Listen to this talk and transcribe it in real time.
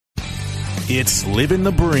It's Living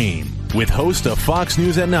the Bream with host of Fox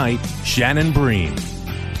News at Night, Shannon Bream.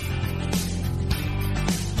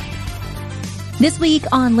 This week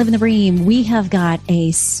on Living the Bream, we have got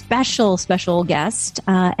a special guest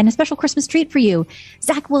and a special Christmas treat for you.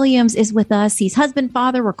 Zach Williams is with us. He's husband,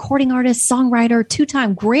 father, recording artist, songwriter,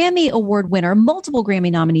 two-time Grammy Award winner, multiple Grammy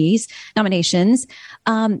nominations.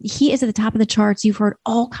 He is at the top of the charts. You've heard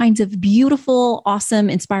all kinds of beautiful, awesome,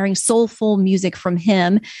 inspiring, soulful music from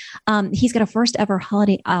him. He's got a first ever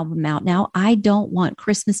holiday album out now. I Don't Want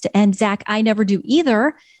Christmas to End. Zach, I never do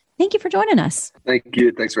either. Thank you for joining us. Thank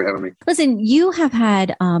you. Thanks for having me. Listen, you have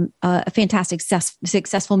had a fantastic,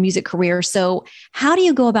 successful music career. So how do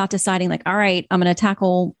you go about deciding, like, all right, I'm going to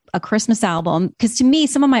tackle a Christmas album? Because to me,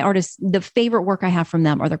 some of my artists, the favorite work I have from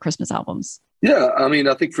them are their Christmas albums. Yeah. I mean,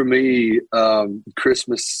 I think for me,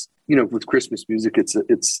 Christmas, with Christmas music, it's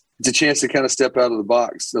a chance to kind of step out of the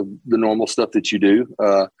box of the normal stuff that you do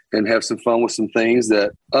and have some fun with some things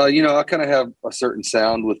that, I kind of have a certain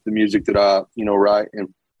sound with the music that I, write and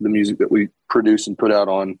the music that we produce and put out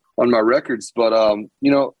on my records. But,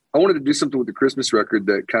 I wanted to do something with the Christmas record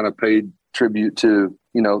that kind of paid tribute to,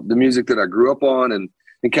 the music that I grew up on and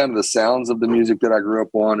kind of the sounds of the music that I grew up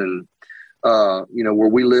on. And, where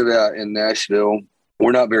we live at in Nashville,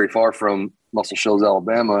 we're not very far from Muscle Shoals,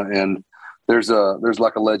 Alabama. And there's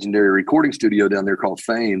like a legendary recording studio down there called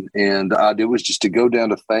Fame. And the idea was just to go down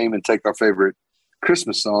to Fame and take our favorite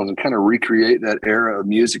Christmas songs and kind of recreate that era of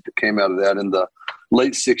music that came out of that in the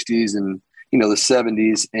late 60s and, the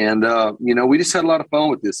 70s. And, we just had a lot of fun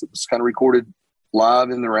with this. It was kind of recorded live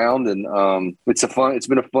in the round. And it's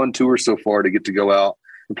been a fun tour so far to get to go out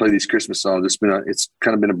and play these Christmas songs. It's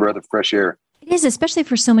kind of been a breath of fresh air. It is, especially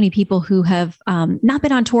for so many people who have not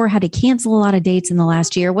been on tour, had to cancel a lot of dates in the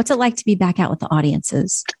last year. What's it like to be back out with the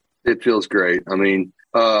audiences? It feels great. I mean,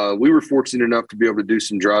 we were fortunate enough to be able to do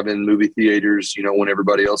some drive-in movie theaters, when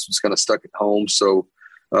everybody else was kind of stuck at home. So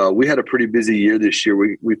we had a pretty busy year this year.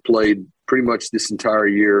 We played pretty much this entire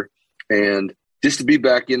year. And just to be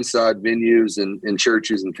back inside venues and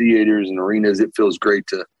churches and theaters and arenas, it feels great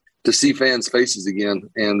to see fans' faces again.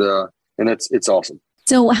 And it's awesome.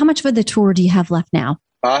 So how much of the tour do you have left now?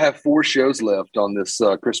 I have 4 shows left on this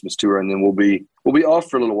Christmas tour, and then we'll be off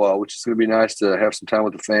for a little while, which is going to be nice to have some time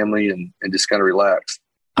with the family and just kind of relax.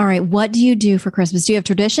 All right. What do you do for Christmas? Do you have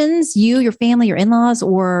traditions, your family, your in-laws,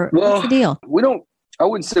 or what's the deal? I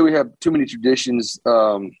wouldn't say we have too many traditions.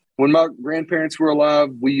 When my grandparents were alive,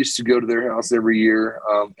 we used to go to their house every year.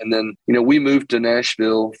 And then, we moved to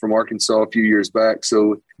Nashville from Arkansas a few years back.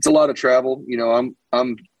 So it's a lot of travel.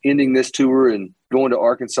 I'm ending this tour and going to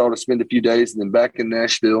Arkansas to spend a few days and then back in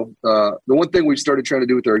Nashville. The one thing we've started trying to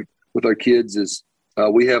do with our kids is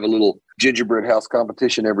we have a little gingerbread house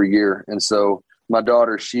competition every year. And so my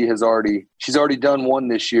daughter, she's already done one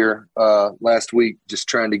this year, last week, just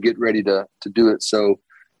trying to get ready to do it. So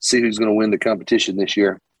see who's going to win the competition this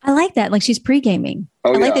year. I like that. Like she's pre-gaming. I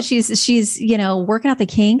like that she's working out the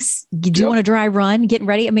kinks. Do you want a dry run, getting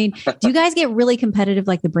ready? I mean, do you guys get really competitive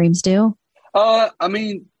like the Breams do? I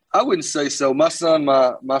mean, I wouldn't say so. My son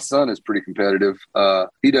is pretty competitive.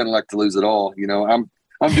 He doesn't like to lose at all.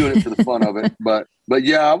 I'm doing it for the fun of it. But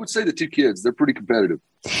yeah, I would say the 2 kids, they're pretty competitive.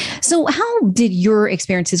 So how did your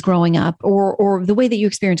experiences growing up or the way that you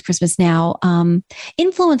experience Christmas now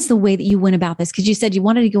influence the way that you went about this? Because you said you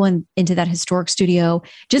wanted to go into that historic studio,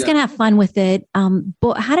 just going to have fun with it.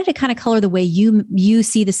 But how did it kind of color the way you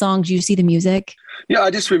see the songs, you see the music? Yeah,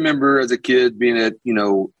 I just remember as a kid being at,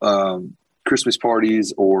 Christmas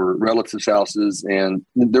parties or relatives' houses, and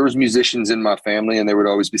there was musicians in my family, and they would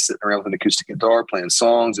always be sitting around with an acoustic guitar playing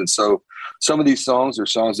songs. And so some of these songs are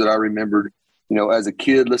songs that I remembered, as a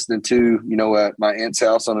kid listening to, at my aunt's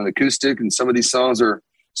house on an acoustic. And some of these songs are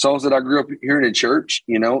songs that I grew up hearing in church,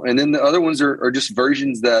 and then the other ones are just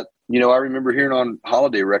versions that, I remember hearing on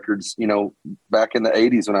holiday records, back in the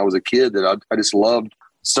 80s when I was a kid, that I just loved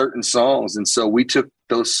certain songs. And so we took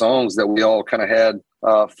those songs that we all kind of had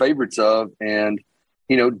favorites of and,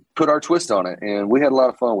 put our twist on it. And we had a lot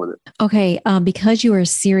of fun with it. Okay. Because you are a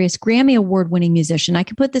serious Grammy Award-winning musician, I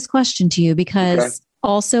could put this question to you because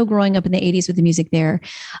also growing up in the 80s with the music there,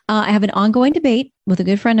 I have an ongoing debate with a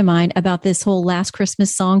good friend of mine about this whole Last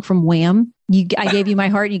Christmas song from Wham. I gave you my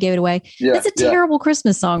heart and you gave it away. It's a terrible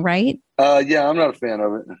Christmas song, right? Yeah, I'm not a fan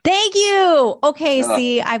of it. Thank you. Okay,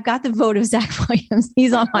 see, I've got the vote of Zach Williams.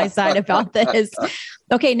 He's on my side about this.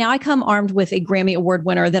 Okay, now I come armed with a Grammy Award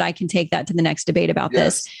winner that I can take that to the next debate about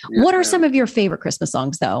this. Yes, what are some of your favorite Christmas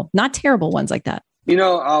songs, though? Not terrible ones like that.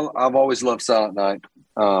 I've always loved Silent Night.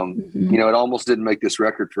 It almost didn't make this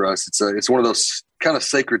record for us. It's one of those kind of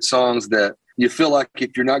sacred songs that you feel like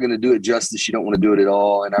if you're not going to do it justice, you don't want to do it at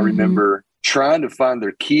all. And I remember trying to find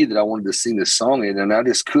their key that I wanted to sing this song in, and I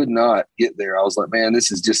just could not get there. I was like, man,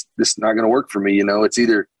 this is not going to work for me. You know, it's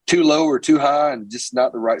either too low or too high and just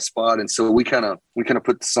not the right spot. And so we kind of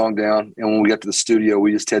put the song down. And when we got to the studio,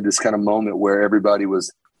 we just had this kind of moment where everybody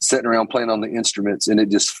was sitting around playing on the instruments, and it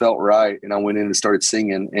just felt right. And I went in and started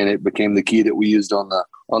singing, and it became the key that we used on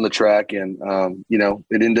the track. And, you know,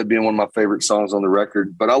 it ended up being one of my favorite songs on the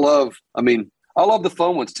record. But I love the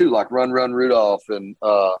fun ones too, like Run, Run, Rudolph and,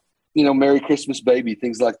 you know, Merry Christmas, Baby,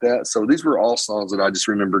 things like that. So these were all songs that I just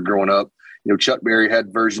remember growing up. You know, Chuck Berry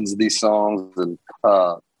had versions of these songs, and,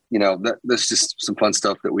 you know, that's just some fun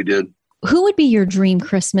stuff that we did. Who would be your dream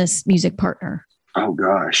Christmas music partner? Oh,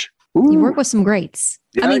 gosh. Ooh. You work with some greats.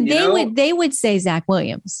 Yeah, I mean, they would say Zach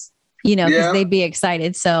Williams, you know, because they'd be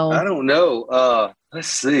excited. So I don't know. Let's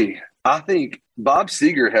see. I think Bob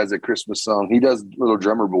Seger has a Christmas song. He does Little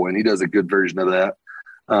Drummer Boy, and he does a good version of that.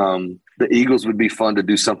 The Eagles would be fun to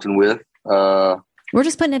do something with. We're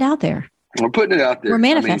just putting it out there. We're putting it out there. We're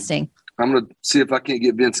manifesting. I mean, I'm going to see if I can't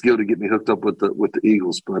get Vince Gill to get me hooked up with the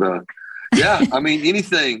Eagles. But yeah, I mean,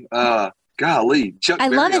 anything. Golly, Chuck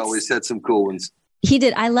Berry always had some cool ones. He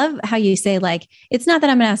did. I love how you say, like, it's not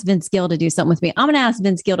that I'm going to ask Vince Gill to do something with me. I'm going to ask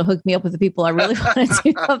Vince Gill to hook me up with the people I really want to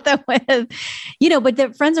do something with, you know, but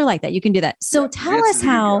the friends are like that. You can do that. So tell us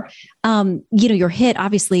how, you know, your hit,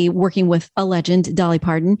 obviously working with a legend, Dolly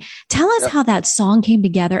Parton. Tell us how that song came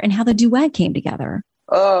together and how the duet came together.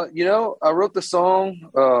 You know, I wrote the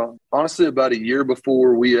song, honestly, about a year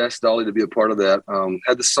before we asked Dolly to be a part of that.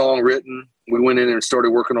 Had the song written. We went in and started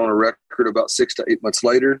working on a record about 6 to 8 months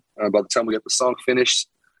later. By the time we got the song finished,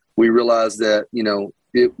 we realized that, you know,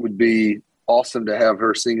 it would be awesome to have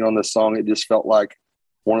her sing on this song. It just felt like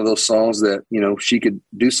one of those songs that, you know, she could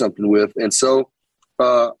do something with. And so,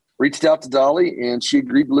 reached out to Dolly, and she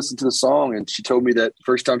agreed to listen to the song. And she told me that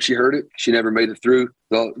first time she heard it, she never made it through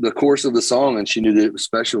the course of the song, and she knew that it was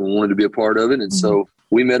special and wanted to be a part of it. And so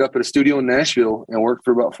we met up at a studio in Nashville and worked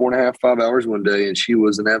for about 4.5, 5 hours one day. And she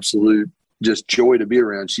was an absolute just joy to be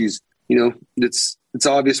around. She's, you know, it's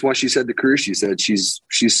obvious why she's had the career she's had. She's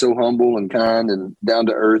so humble and kind and down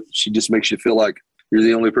to earth. She just makes you feel like you're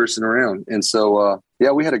the only person around. And so, yeah,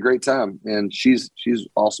 we had a great time, and she's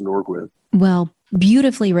awesome to work with. Well,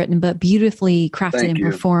 beautifully written, but beautifully crafted and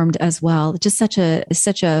performed as well. Just such a,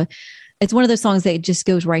 it's one of those songs that just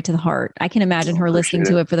goes right to the heart. I can imagine her listening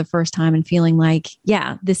to it for the first time and feeling like,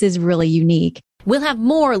 yeah, this is really unique. We'll have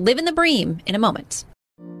more Living the Bream in a moment.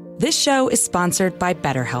 This show is sponsored by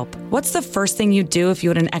BetterHelp. What's the first thing you'd do if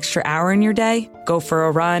you had an extra hour in your day? Go for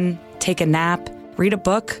a run, take a nap, read a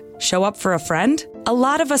book, show up for a friend? A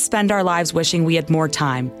lot of us spend our lives wishing we had more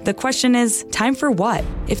time. The question is, time for what?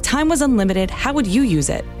 If time was unlimited, how would you use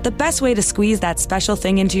it? The best way to squeeze that special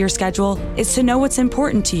thing into your schedule is to know what's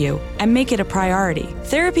important to you and make it a priority.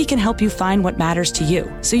 Therapy can help you find what matters to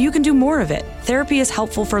you, so you can do more of it. Therapy is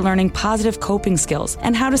helpful for learning positive coping skills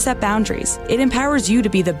and how to set boundaries. It empowers you to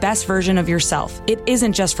be the best version of yourself. It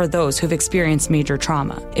isn't just for those who've experienced major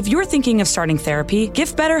trauma. If you're thinking of starting therapy,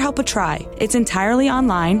 give BetterHelp a try. It's entirely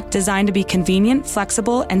online, designed to be convenient,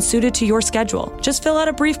 flexible, and suited to your schedule. Just fill out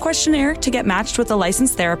a brief questionnaire to get matched with a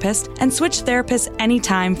licensed therapist and switch therapists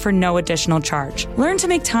anytime for no additional charge. Learn to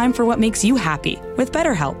make time for what makes you happy with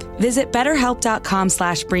BetterHelp. Visit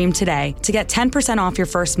BetterHelp.com/Bream today to get 10% off your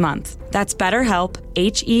first month. That's BetterHelp,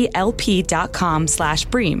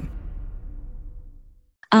 HELP.com/Bream.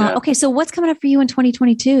 Okay, so what's coming up for you in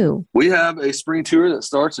 2022? We have a spring tour that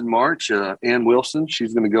starts in March. Ann Wilson,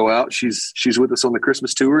 she's going to go out. She's with us on the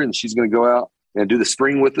Christmas tour, and she's going to go out and do the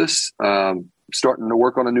spring with us. Starting to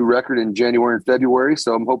work on a new record in January and February.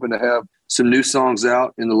 So I'm hoping to have some new songs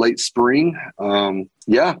out in the late spring.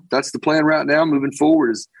 Yeah, that's the plan right now. Moving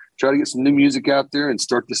forward is try to get some new music out there and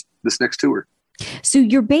start this next tour. So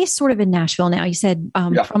you're based sort of in Nashville now. You said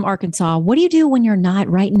from Arkansas. What do you do when you're not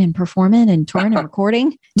writing and performing and touring and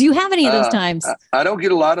recording? Do you have any of those times? I don't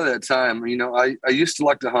get a lot of that time. You know, I used to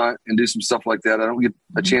like to hunt and do some stuff like that. I don't get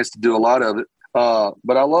a chance to do a lot of it. But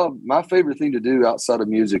my favorite thing to do outside of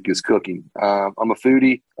music is cooking. I'm a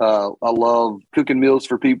foodie. I love cooking meals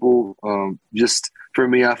for people. Just for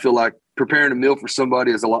me, I feel like preparing a meal for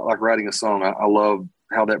somebody is a lot like writing a song. I love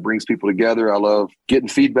how that brings people together. I love getting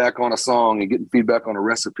feedback on a song and getting feedback on a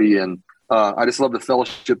recipe. And I just love the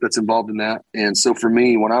fellowship that's involved in that. And so for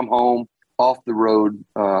me, when I'm home off the road,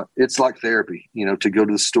 it's like therapy, you know, to go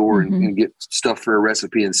to the store and get stuff for a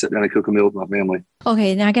recipe and sit down and cook a meal with my family.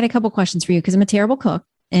 Okay. Now I got a couple questions for you because I'm a terrible cook.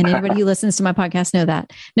 And anybody who listens to my podcast knows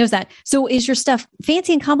that. So is your stuff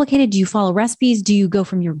fancy and complicated? Do you follow recipes? Do you go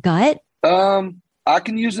from your gut? I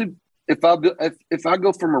can usually, if I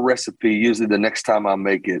go from a recipe, usually the next time I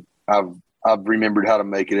make it, I've I've remembered how to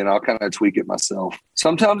make it, and I'll kind of tweak it myself.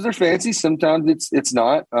 Sometimes they're fancy, sometimes it's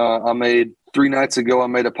not. I made 3 nights ago. I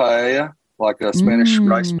made a paella, like a Spanish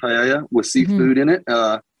rice paella with seafood in it.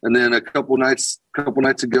 And then a couple nights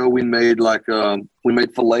ago, we made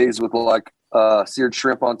fillets with like seared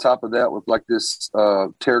shrimp on top of that with like this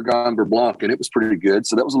tarragon beurre blanc, and it was pretty good.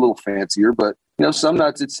 So that was a little fancier, but some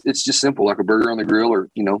nights it's just simple, like a burger on the grill or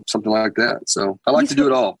something like that. So I like to do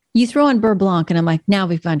it all. You throw in beurre blanc, and I'm like, now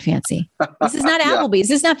we've gone fancy. This is not Applebee's.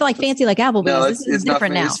 This is not like fancy like Applebee's. No, this is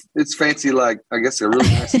different now. It's fancy like, I guess, a really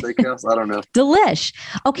nice steakhouse. I don't know. Delish.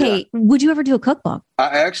 Okay, would you ever do a cookbook? I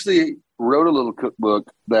actually wrote a little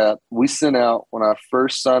cookbook that we sent out when I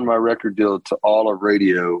first signed my record deal to all of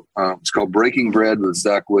radio. It's called Breaking Bread with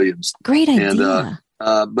Zach Williams. Great idea.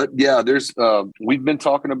 But yeah, we've been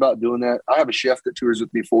talking about doing that. I have a chef that tours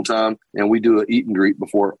with me full time, and we do an eat and greet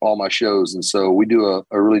before all my shows. And so we do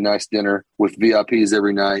a really nice dinner with VIPs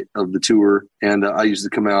every night of the tour. And I usually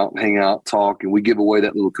come out, hang out, talk, and we give away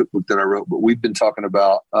that little cookbook that I wrote. But we've been talking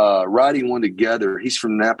about writing one together. He's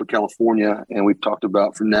from Napa, California, and we've talked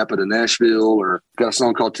about from Napa to Nashville, or got a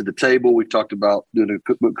song called To the Table. We've talked about doing a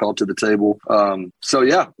cookbook called To the Table. So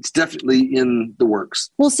yeah, it's definitely in the works.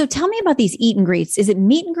 Well, so tell me about these eat and greets. Is it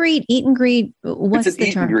meet and greet, eat and greet? What's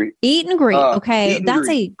the term? Eat and greet. Okay. That's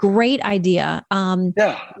a great idea.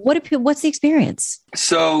 What's the experience?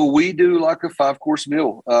 So we do like a 5-course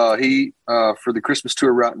meal. For the Christmas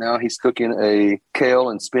tour right now, he's cooking a kale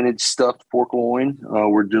and spinach stuffed pork loin.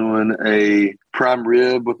 We're doing a prime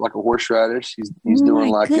rib with like a horseradish. He's doing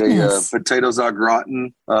like a potatoes au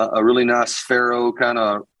gratin, a really nice farro kind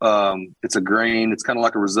of, it's a grain. It's kind of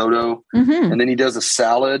like a risotto. And then he does a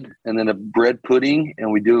salad and then a bread pudding.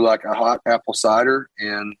 And we do like a hot apple cider.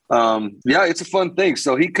 And it's a fun thing.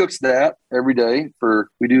 So he cooks that every day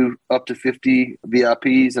we do up to 50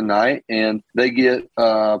 VIPs a night, and they get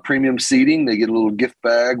premium seating. They get a little gift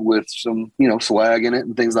bag with some, swag in it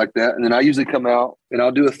and things like that. And then I usually come out and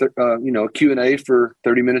I'll do a Q&A for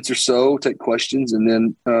 30 minutes or so, take questions. And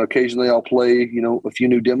then occasionally I'll play, a few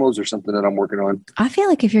new demos or something that I'm working on. I feel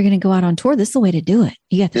like if you're going to go out on tour, this is the way to do it.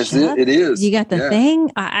 You got the chef, it is. You got the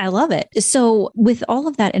thing. I love it. So with all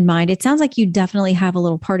of that in mind, it sounds like you definitely have a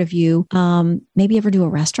little part of you, maybe ever do a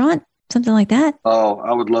restaurant? Something like that. Oh,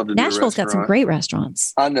 I would love to. Nashville's got some great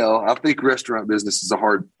restaurants. I know. I think restaurant business is a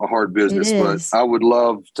hard business, but I would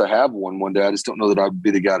love to have one day. I just don't know that I'd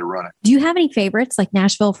be the guy to run it. Do you have any favorites like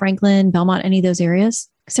Nashville, Franklin, Belmont, any of those areas?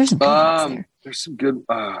 Because there's some good ones there. There's some good.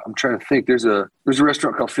 I'm trying to think. There's a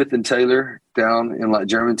restaurant called Fifth and Taylor down in like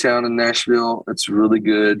Germantown in Nashville. It's really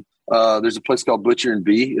good. There's a place called Butcher and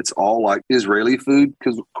Bee. It's all like Israeli food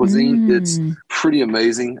cuisine. It's pretty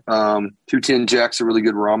amazing. 210 Jack's a really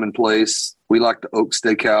good ramen place. We like the Oak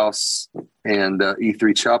Steakhouse, and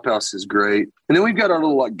E3 Chop House is great. And then we've got our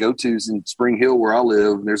little like go-tos in Spring Hill where I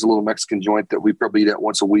live. There's a little Mexican joint that we probably eat at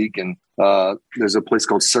once a week. And there's a place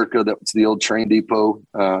called Circa that's the old train depot.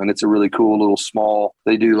 And it's a really cool little small,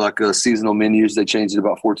 they do like seasonal menus. They change it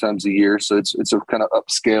about 4 times a year. So it's a kind of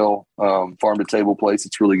upscale farm to table place.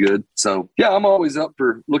 It's really good. So yeah, I'm always up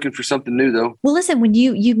for looking for something new though. Well, listen, when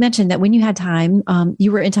you mentioned that when you had time,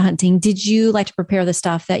 you were into hunting, did you like to prepare the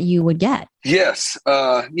stuff that you would get? Yes.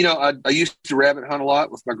 I used to rabbit hunt a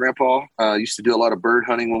lot with my grandpa. I used to do a lot of bird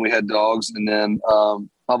hunting when we had dogs. And then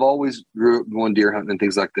I've always grew up going deer hunting and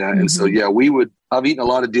things like that. And so, yeah, I've eaten a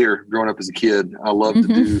lot of deer growing up as a kid. I love to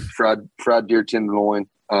do fried deer tenderloin,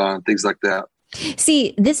 things like that.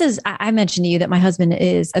 See, I mentioned to you that my husband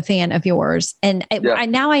is a fan of yours. And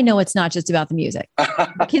now I know it's not just about the music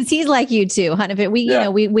because he's like you too. We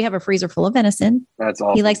have a freezer full of venison. That's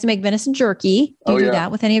awesome. He likes to make venison jerky. Do you do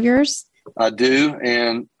that with any of yours? I do.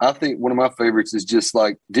 And I think one of my favorites is just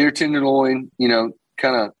like deer tenderloin,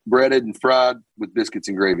 kind of breaded and fried with biscuits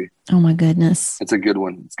and gravy. Oh my goodness. It's a good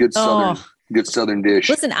one. It's good Southern dish.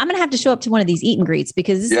 Listen, I'm going to have to show up to one of these eat and greets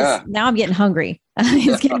because now I'm getting hungry.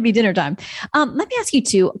 It's going to be dinner time. Let me ask you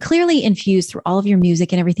too, clearly infused through all of your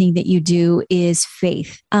music and everything that you do is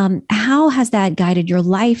faith. How has that guided your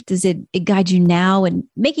life? Does it guide you now in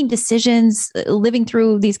making decisions, living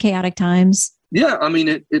through these chaotic times? Yeah, I mean,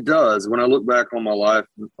 it does. When I look back on my life,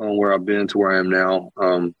 on where I've been to where I am now,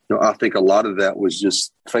 I think a lot of that was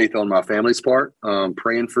just faith on my family's part,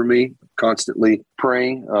 praying for me, constantly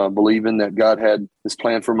praying, believing that God had this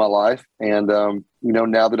plan for my life. And,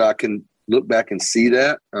 now that I can look back and see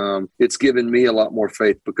that, it's given me a lot more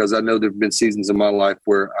faith, because I know there've been seasons in my life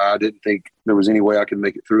where I didn't think there was any way I could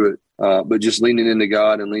make it through it. But just leaning into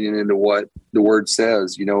God and leaning into what the word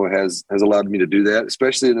says, has allowed me to do that,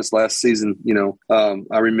 especially in this last season.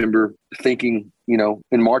 I remember thinking,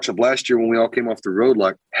 in March of last year when we all came off the road,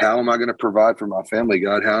 like, how am I going to provide for my family,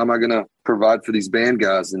 God? How am I going to provide for these band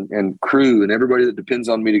guys and crew and everybody that depends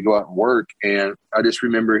on me to go out and work? And I just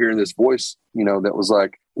remember hearing this voice, that was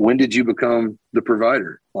like, when did you become the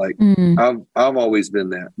provider? Like, I've always been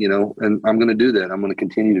that, and I'm going to do that. I'm going to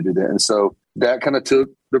continue to do that. And so that kind of took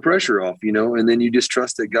the pressure off, and then you just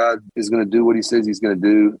trust that God is going to do what he says he's going to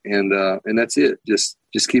do. And that's it. Just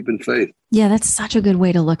keeping faith. Yeah, that's such a good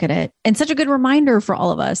way to look at it, and such a good reminder for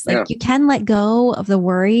all of us. Like, you can let go of the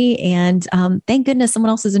worry, and thank goodness someone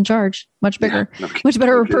else is in charge. Much better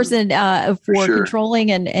person for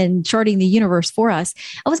controlling and charting the universe for us.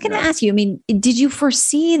 I was going to ask you, did you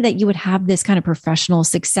foresee that you would have this kind of professional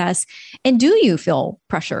success? And do you feel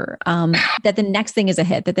pressure that the next thing is a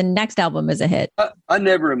hit, that the next album is a hit? I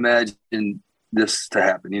never imagined this to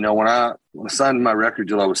happen. When I signed my record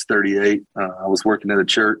deal, I was 38. I was working at a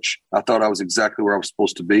church. I thought I was exactly where I was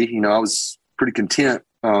supposed to be. I was pretty content.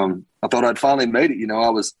 I thought I'd finally made it. I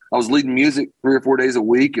was leading music 3 or 4 days a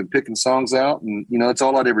week and picking songs out. And, it's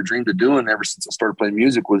all I'd ever dreamed of doing ever since I started playing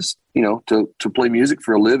music was, to play music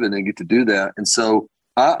for a living and get to do that. And so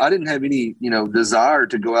I didn't have any, desire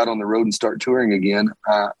to go out on the road and start touring again.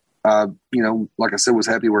 Like I said, was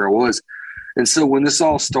happy where I was. And so when this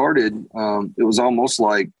all started, it was almost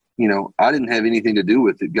like, I didn't have anything to do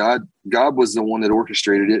with it. God was the one that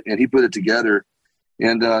orchestrated it, and he put it together.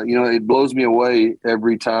 And, it blows me away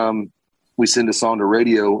every time we send a song to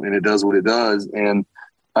radio and it does what it does. And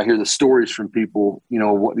I hear the stories from people,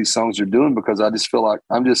 what these songs are doing, because I just feel like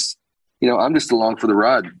I'm just along for the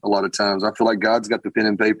ride a lot of times. I feel like God's got the pen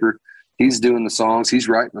and paper. He's doing the songs, he's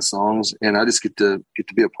writing the songs, and I just get to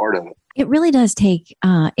be a part of it. It really does take,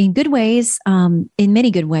 in good ways, in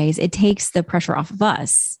many good ways, it takes the pressure off of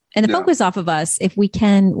us and the focus off of us if we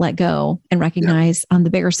can let go and recognize the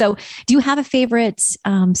bigger. So do you have a favorite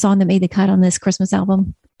song that made the cut on this Christmas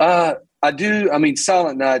album? I do.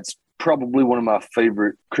 Silent Night's probably one of my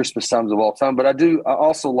favorite Christmas songs of all time, but I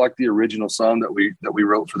also like the original song that we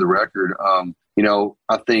wrote for the record.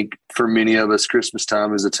 I think for many of us, Christmas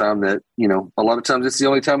time is a time that, a lot of times it's the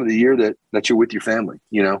only time of the year that you're with your family.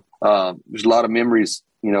 There's a lot of memories,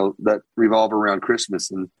 that revolve around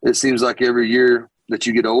Christmas. And it seems like every year that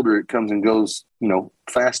you get older, it comes and goes,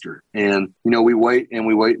 faster. And, we wait and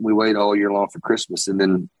we wait and we wait all year long for Christmas. And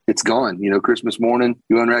then it's gone. Christmas morning,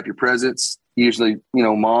 you unwrap your presents. Usually,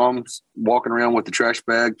 mom's walking around with the trash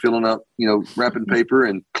bag, filling up, wrapping paper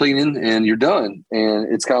and cleaning, and you're done.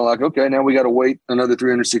 And it's kind of like, okay, now we got to wait another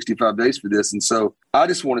 365 days for this. And so I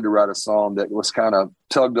just wanted to write a song that was kind of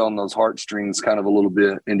tugged on those heartstrings kind of a little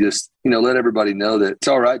bit, and just, let everybody know that it's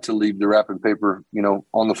all right to leave the wrapping paper,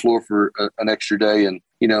 on the floor for an extra day and,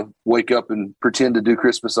 wake up and pretend to do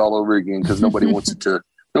Christmas all over again, because nobody wants it to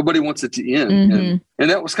end. Mm-hmm. And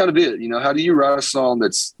that was kind of it. How do you write a song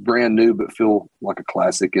that's brand new but feel like a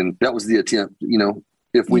classic? And that was the attempt.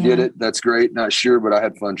 If we did it, that's great. Not sure, but I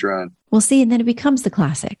had fun trying. We'll see. And then it becomes the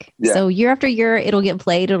classic. Yeah. So year after year, it'll get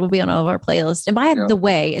played. It'll be on all of our playlists. And by the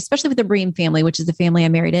way, especially with the Bream family, which is the family I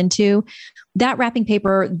married into, that wrapping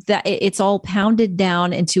paper, that it's all pounded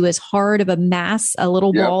down into as hard of a mass, a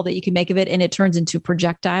little ball that you can make of it. And it turns into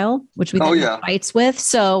projectile, which we then have fights with.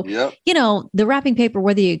 So, the wrapping paper,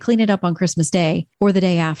 whether you clean it up on Christmas Day or the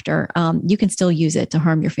day after, you can still use it to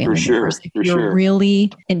harm your family members if you're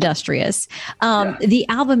really industrious. The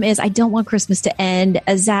album is I Don't Want Christmas to End.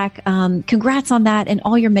 Zach, congrats on that and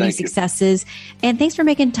all your many successes. And thanks for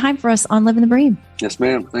making time for us on Living the Bream. Yes,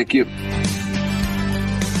 ma'am. Thank you.